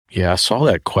Yeah, I saw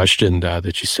that question that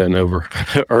you sent over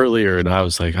earlier, and I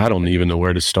was like, I don't even know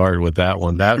where to start with that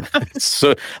one.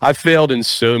 So I failed in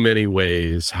so many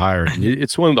ways hiring.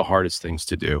 It's one of the hardest things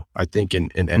to do, I think,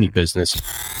 in any business.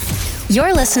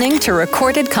 You're listening to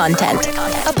Recorded Content,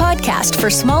 a podcast for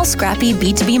small, scrappy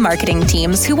B2B marketing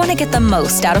teams who want to get the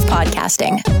most out of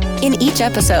podcasting. In each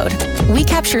episode, we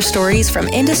capture stories from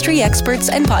industry experts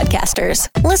and podcasters.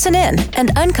 Listen in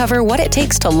and uncover what it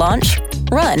takes to launch,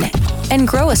 run, and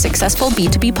grow a successful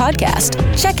B2B podcast.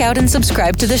 Check out and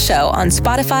subscribe to the show on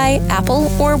Spotify, Apple,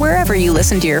 or wherever you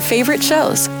listen to your favorite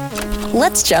shows.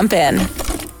 Let's jump in.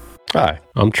 Hi,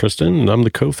 I'm Tristan, and I'm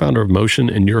the co-founder of Motion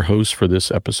and your host for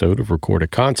this episode of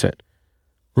Recorded Content.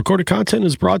 Recorded Content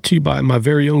is brought to you by my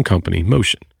very own company,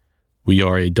 Motion. We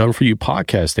are a done-for-you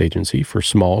podcast agency for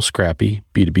small, scrappy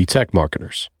B2B tech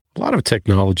marketers. A lot of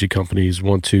technology companies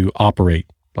want to operate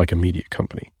like a media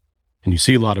company. And you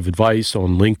see a lot of advice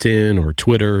on LinkedIn or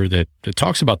Twitter that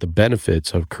talks about the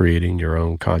benefits of creating your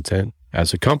own content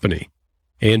as a company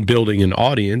and building an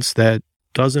audience that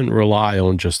doesn't rely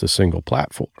on just a single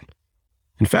platform.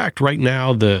 In fact, right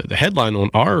now, the headline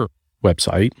on our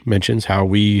website mentions how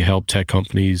we help tech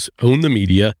companies own the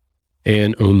media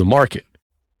and own the market.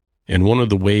 And one of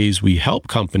the ways we help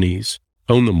companies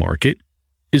own the market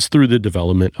is through the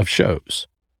development of shows,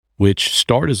 which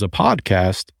start as a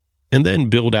podcast and then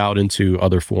build out into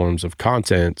other forms of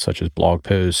content, such as blog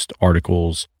posts,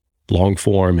 articles, long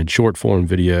form and short form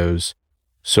videos,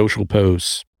 social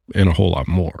posts, and a whole lot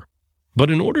more. But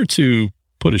in order to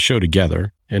put a show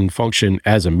together and function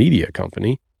as a media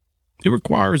company, it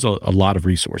requires a lot of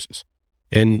resources,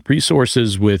 and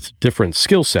resources with different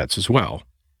skill sets as well,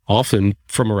 often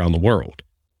from around the world.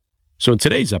 So in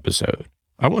today's episode,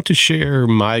 I want to share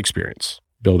my experience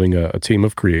building a team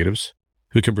of creatives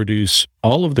who can produce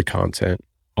all of the content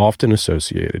often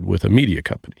associated with a media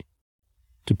company.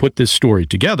 To put this story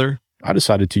together, I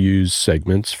decided to use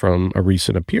segments from a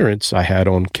recent appearance I had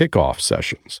on Kickoff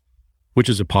Sessions, which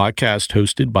is a podcast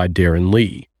hosted by Darren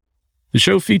Lee. The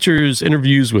show features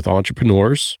interviews with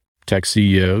entrepreneurs, tech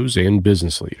CEOs, and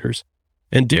business leaders,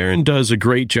 and Darren does a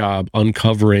great job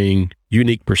uncovering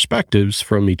unique perspectives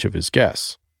from each of his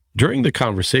guests. During the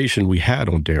conversation we had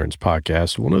on Darren's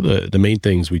podcast, one of the main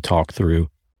things we talked through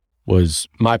was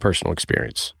my personal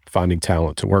experience finding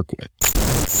talent to work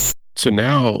with. So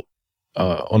now,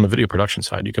 on the video production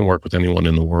side, you can work with anyone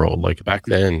in the world. Like back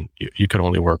then, you could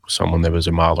only work with someone that was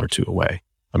a mile or two away.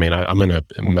 I mean, I'm in a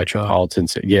metropolitan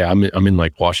city. Yeah, I'm in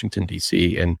like Washington,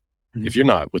 D.C. And if you're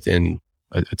not within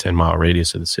a 10-mile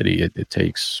radius of the city, it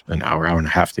takes an hour and a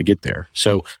half to get there.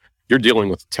 So you're dealing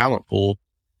with a talent pool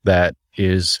that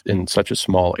is in such a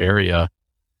small area,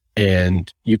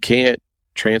 and you can't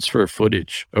transfer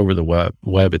footage over the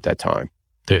web at that time.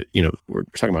 We're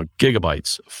talking about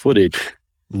gigabytes of footage.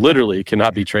 Literally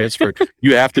cannot be transferred.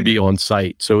 You have to be on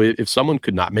site. So if someone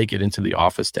could not make it into the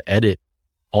office to edit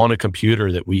on a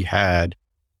computer that we had,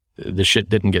 the shit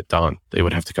didn't get done. They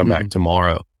would have to come back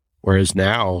tomorrow. Whereas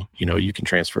now, you can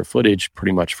transfer footage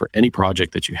pretty much for any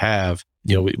project that you have.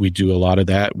 We do a lot of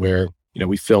that where,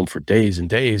 we film for days and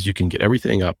days. You can get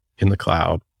everything up in the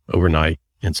cloud overnight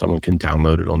and someone can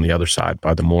download it on the other side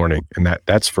by the morning. And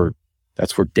that's for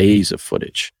days of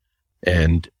footage.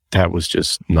 And that was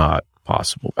just not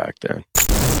possible back then.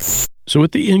 So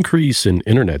with the increase in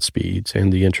internet speeds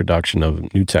and the introduction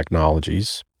of new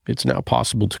technologies, it's now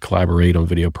possible to collaborate on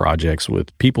video projects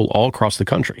with people all across the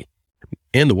country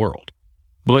and the world.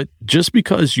 But just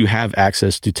because you have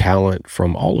access to talent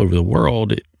from all over the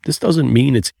world, this doesn't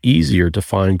mean it's easier to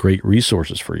find great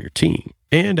resources for your team.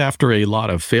 And after a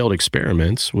lot of failed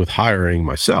experiments with hiring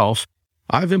myself,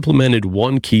 I've implemented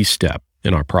one key step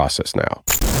in our process now.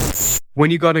 When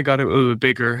you got it a little bit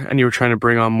bigger and you were trying to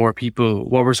bring on more people,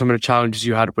 what were some of the challenges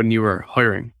you had when you were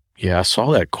hiring? Yeah, I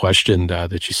saw that question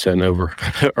that you sent over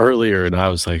earlier, and I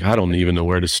was like, I don't even know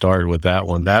where to start with that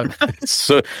one.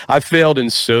 So I failed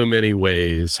in so many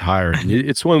ways hiring.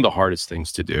 It's one of the hardest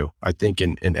things to do, I think,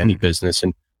 in any business.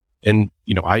 And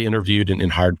I interviewed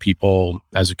and hired people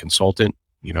as a consultant.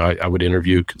 I would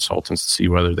interview consultants to see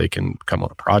whether they can come on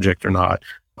a project or not.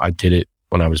 I did it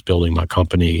when I was building my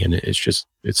company, and it's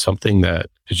something that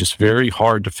is just very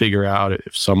hard to figure out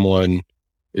if someone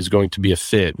is going to be a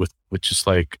fit with just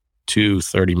like 2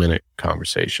 30-minute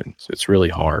conversations. It's really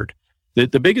hard. The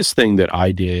biggest thing that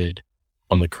I did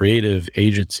on the creative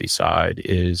agency side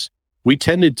is we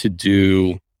tended to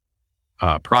do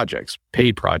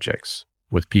paid projects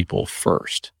with people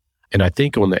first. And I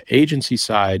think on the agency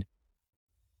side,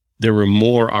 there were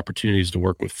more opportunities to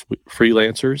work with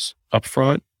freelancers up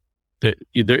front.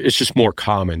 it's just more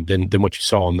common than what you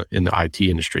saw in the IT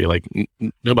industry. Like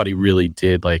nobody really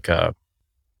did like a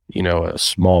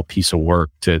small piece of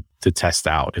work to test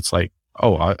out. It's like,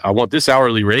 oh, I want this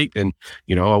hourly rate, and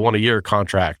I want a year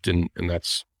contract, and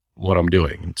that's what I'm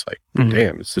doing. It's like,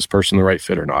 damn, is this person the right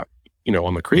fit or not?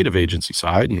 On the creative agency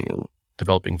side and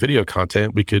developing video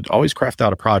content, we could always craft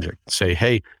out a project and say,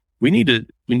 hey, we need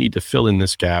to fill in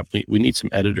this gap. We need some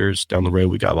editors down the road.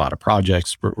 We got a lot of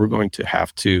projects. We're going to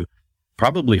have to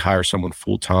probably hire someone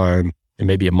full time in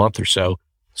maybe a month or so.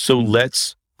 So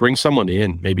let's bring someone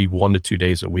in maybe 1 to 2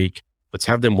 days a week. Let's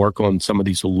have them work on some of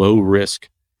these low risk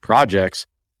projects.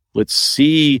 Let's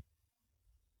see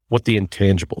what the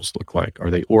intangibles look like. Are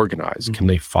they organized? Can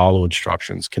they follow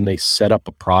instructions? Can they set up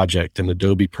a project in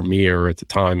Adobe Premiere? At the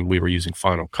time we were using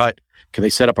Final Cut. Can they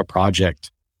set up a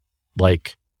project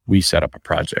like we set up a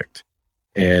project?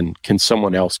 And can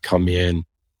someone else come in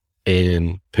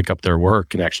and pick up their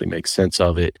work and actually make sense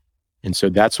of it? And so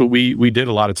that's what we did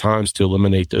a lot of times to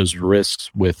eliminate those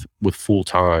risks with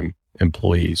full-time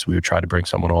employees. We would try to bring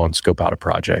someone on, scope out a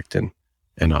project, and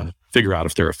figure out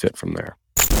if they're a fit from there.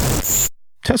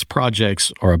 Test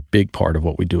projects are a big part of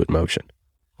what we do at Motion,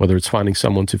 whether it's finding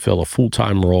someone to fill a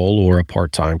full-time role or a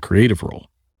part-time creative role.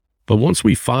 But once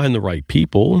we find the right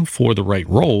people for the right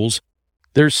roles,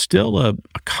 there's still a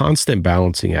constant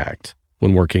balancing act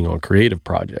when working on creative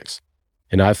projects.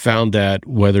 And I've found that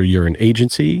whether you're an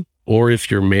agency or if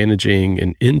you're managing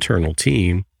an internal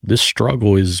team, this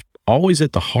struggle is always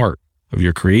at the heart of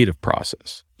your creative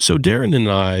process. So Darren and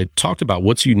I talked about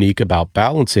what's unique about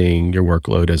balancing your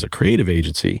workload as a creative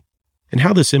agency and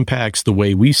how this impacts the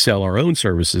way we sell our own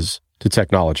services to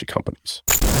technology companies.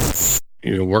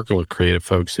 Working with creative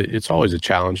folks, it's always a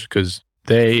challenge because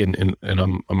they, and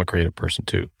I'm a creative person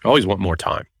too, always want more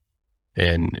time.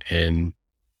 And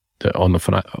on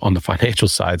the financial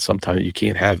side, sometimes you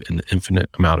can't have an infinite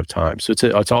amount of time. So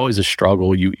it's always a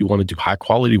struggle. You want to do high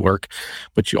quality work,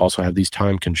 but you also have these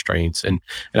time constraints. And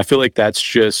I feel like that's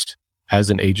just, as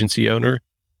an agency owner,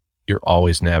 you're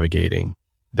always navigating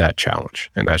that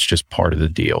challenge. And that's just part of the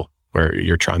deal, where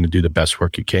you're trying to do the best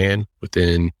work you can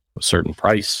within a certain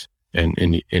price. And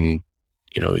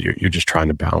you're just trying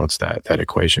to balance that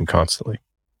equation constantly.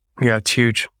 Yeah, it's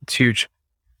huge. It's huge.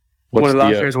 One of the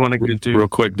last years I want to do real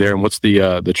quick, Darren. What's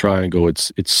the triangle?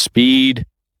 It's speed,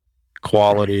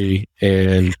 quality,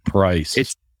 and price.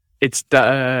 It's is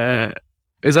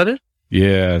that it?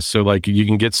 Yeah. So like you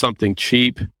can get something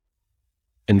cheap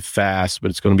and fast,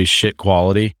 but it's going to be shit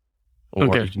quality. Or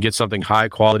you can get something high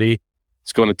quality.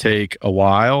 It's going to take a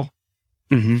while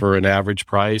for an average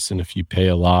price, and if you pay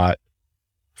a lot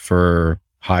for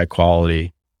high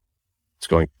quality, it's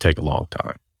going to take a long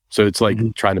time. So it's like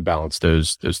trying to balance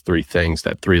those three things,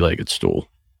 that three-legged stool.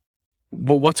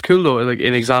 But what's cool though, like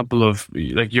an example of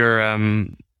like your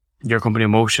company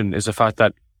Motion, is the fact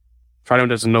that, for anyone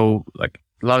who doesn't know, like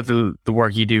a lot of the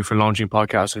work you do for launching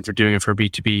podcasts, and if you're doing it for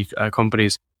B2B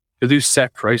companies, you do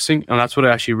set pricing. And that's what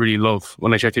I actually really love.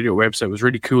 When I checked out your website, it was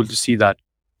really cool to see that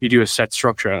you do a set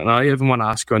structure. And I even want to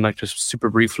ask you, and like just super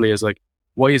briefly, is like,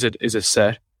 why is it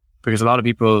set? Because a lot of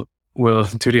people will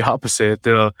do the opposite.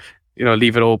 They'll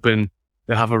leave it open.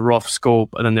 They'll have a rough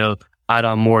scope, and then they'll add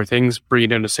on more things, bring you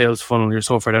down the sales funnel. You're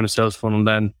so far down the sales funnel,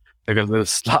 then they'll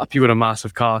slap you with a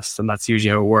massive cost, and that's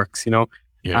usually how it works.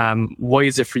 Yeah. Why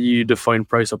is it for you to define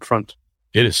price up front?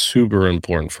 It is super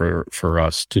important for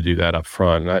us to do that up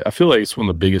front. And I feel like it's one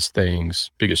of the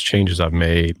biggest changes I've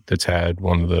made that's had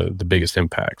one of the biggest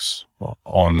impacts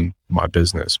on my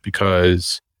business.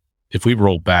 Because if we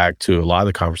roll back to a lot of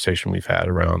the conversation we've had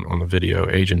around on the video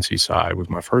agency side with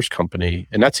my first company,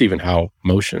 and that's even how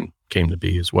Motion came to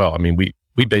be as well. I mean, we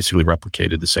basically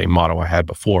replicated the same model I had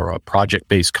before, a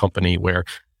project-based company where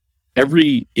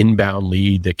every inbound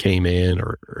lead that came in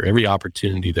or every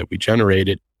opportunity that we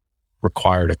generated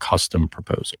required a custom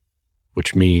proposal,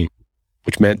 which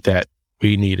meant that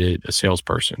we needed a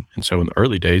salesperson. And so in the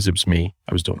early days, it was me.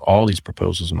 I was doing all these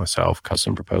proposals myself,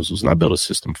 custom proposals, and I built a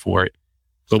system for it.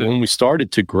 But when we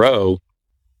started to grow,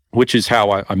 which is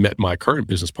how I met my current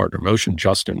business partner, Motion,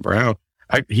 Justin Brown,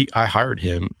 I hired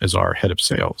him as our head of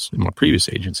sales in my previous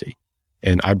agency.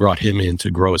 And I brought him in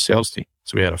to grow a sales team.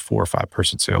 So we had a 4 or 5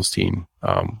 person sales team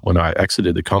when I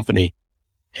exited the company.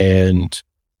 And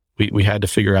we had to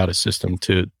figure out a system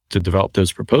to develop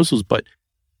those proposals, but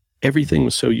everything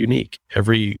was so unique.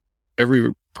 Every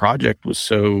project was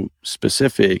so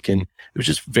specific, and it was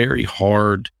just very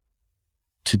hard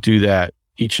to do that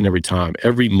each and every time.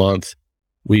 Every month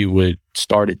we would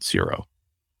start at zero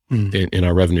in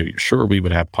our revenue. Sure, we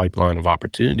would have pipeline of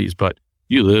opportunities, but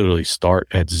you literally start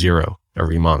at zero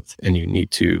every month, and you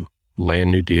need to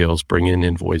land new deals, bring in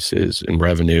invoices and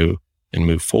revenue, and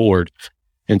move forward.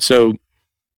 And so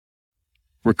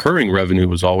recurring revenue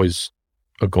was always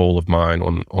a goal of mine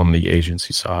on the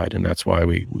agency side. And that's why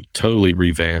we totally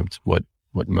revamped what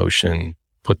Motion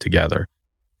put together.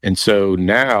 And so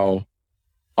now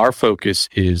our focus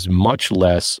is much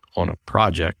less on a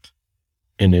project,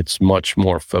 and it's much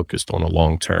more focused on a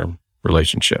long-term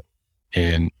relationship.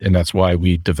 And that's why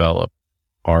we develop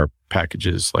our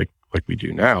packages like we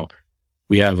do now.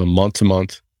 We have a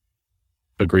month-to-month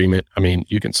agreement. I mean,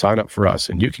 you can sign up for us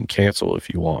and you can cancel if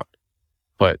you want,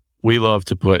 but we love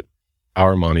to put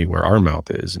our money where our mouth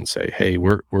is and say, hey,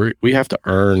 we have to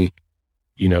earn,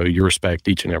 your respect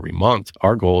each and every month.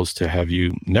 Our goal is to have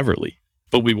you never leave,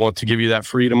 but we want to give you that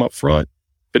freedom up front.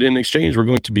 But in exchange, we're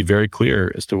going to be very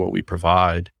clear as to what we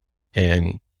provide,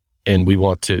 and we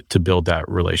want to build that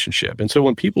relationship. And so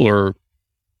when people are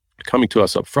coming to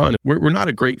us up front, we're not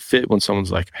a great fit when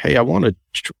someone's like, hey, I want to,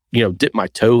 dip my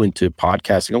toe into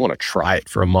podcasting. I want to try it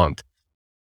for a month.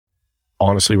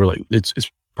 Honestly, we're like, it's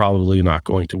probably not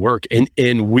going to work.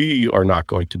 And we are not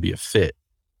going to be a fit.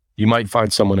 You might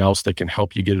find someone else that can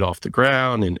help you get it off the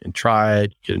ground and try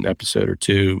it, get an episode or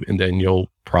two, and then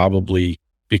you'll probably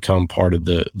become part of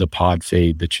the pod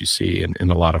fade that you see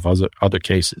in a lot of other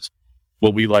cases.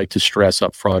 What we like to stress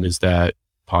up front is that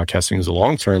podcasting is a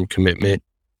long-term commitment.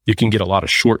 You can get a lot of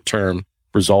short-term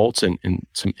results and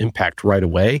some impact right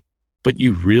away, but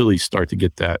you really start to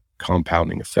get that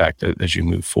compounding effect as you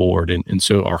move forward. And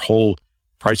so our whole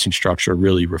pricing structure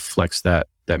really reflects that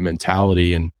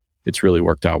mentality, and it's really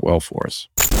worked out well for us.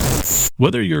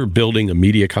 Whether you're building a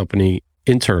media company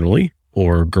internally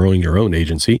or growing your own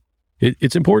agency,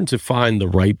 it's important to find the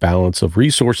right balance of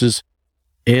resources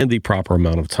and the proper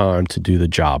amount of time to do the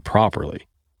job properly.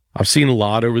 I've seen a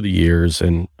lot over the years,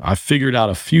 and I've figured out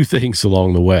a few things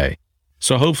along the way.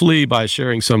 So hopefully by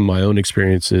sharing some of my own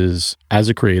experiences as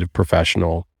a creative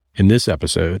professional in this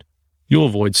episode, you'll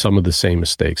avoid some of the same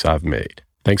mistakes I've made.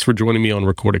 Thanks for joining me on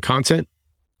Recorded Content.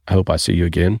 I hope I see you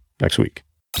again next week.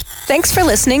 Thanks for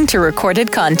listening to Recorded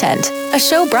Content, a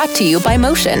show brought to you by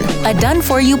Motion, a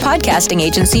done-for-you podcasting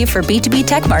agency for B2B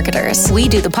tech marketers. We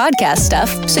do the podcast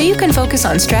stuff so you can focus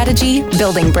on strategy,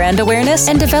 building brand awareness,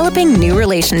 and developing new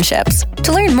relationships.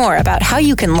 To learn more about how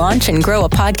you can launch and grow a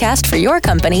podcast for your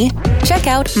company, check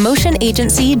out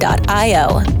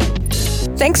motionagency.io.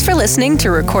 Thanks for listening to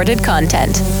Recorded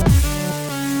Content.